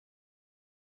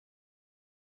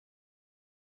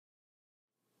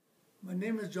My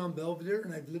name is Jon Belvedere,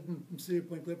 and I've lived in the city of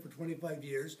Pointe for 25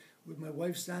 years with my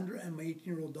wife Sandra and my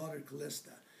 18-year-old daughter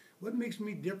Callista. What makes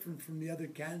me different from the other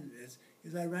candidates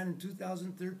is I ran in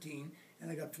 2013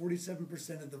 and I got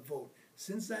 47% of the vote.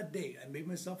 Since that day, I made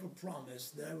myself a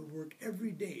promise that I would work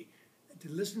every day to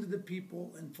listen to the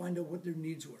people and find out what their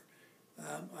needs were.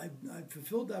 I've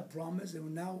fulfilled that promise,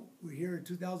 and now we're here in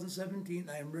 2017.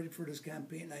 I am ready for this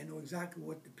campaign. I know exactly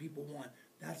what the people want.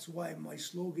 That's why my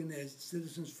slogan is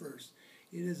Citizens First.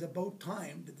 It is about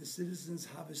time that the citizens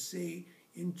have a say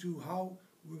into how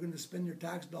we're going to spend their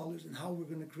tax dollars and how we're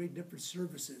going to create different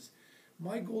services.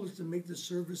 My goal is to make the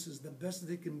services the best that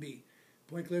they can be.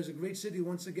 Pointe Claire is a great city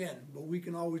once again, but we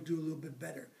can always do a little bit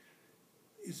better.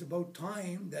 It's about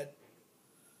time that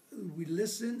we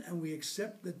listen and we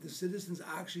accept that the citizens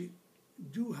actually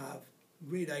do have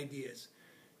great ideas.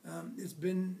 It's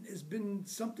been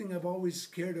something I've always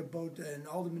cared about in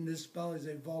all the municipalities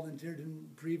I've volunteered in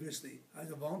previously. I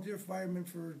was a volunteer fireman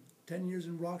for 10 years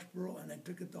in Roxborough, and I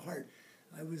took it to heart.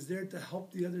 I was there to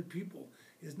help the other people.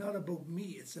 It's not about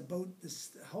me, it's about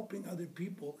this helping other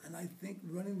people, and I think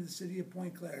running the city of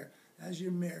Pointe Claire as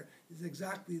your mayor is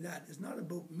exactly that. It's not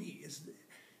about me,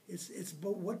 it's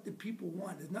about what the people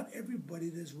want. It's not everybody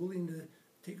that's willing to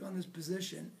take on this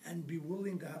position and be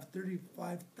willing to have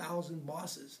 35,000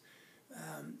 bosses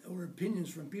or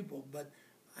opinions from people, but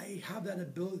I have that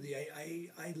ability.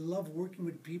 I love working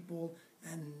with people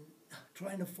and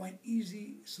trying to find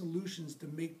easy solutions to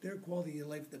make their quality of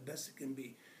life the best it can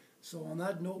be. So on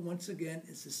that note, once again,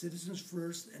 it's the citizens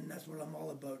first, and that's what I'm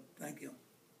all about. Thank you.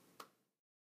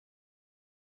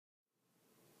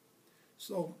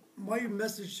 So my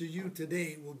message to you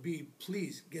today will be,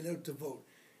 please get out to vote.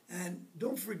 And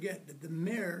don't forget that the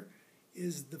mayor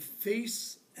is the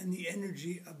face and the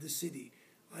energy of the city.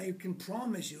 I can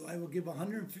promise you I will give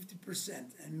 150%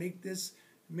 and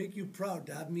make you proud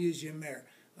to have me as your mayor.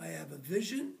 I have a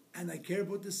vision, and I care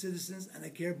about the citizens, and I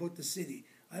care about the city.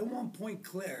 I want Pointe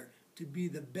Claire to be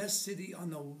the best city on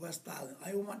the West Island.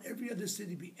 I want every other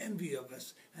city to be envy of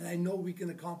us, and I know we can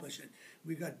accomplish it.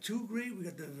 We got we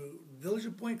got the village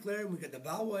of Pointe Claire, and we got the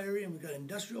Valois area, and we got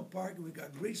industrial park, and we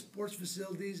got great sports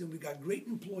facilities, and we got great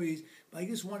employees, but I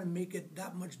just want to make it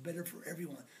that much better for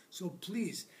everyone. So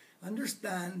please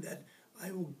understand that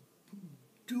I will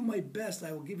do my best.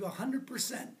 I will give you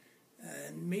 100%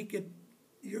 and make it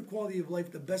your quality of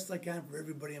life the best I can for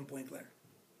everybody in Pointe Claire.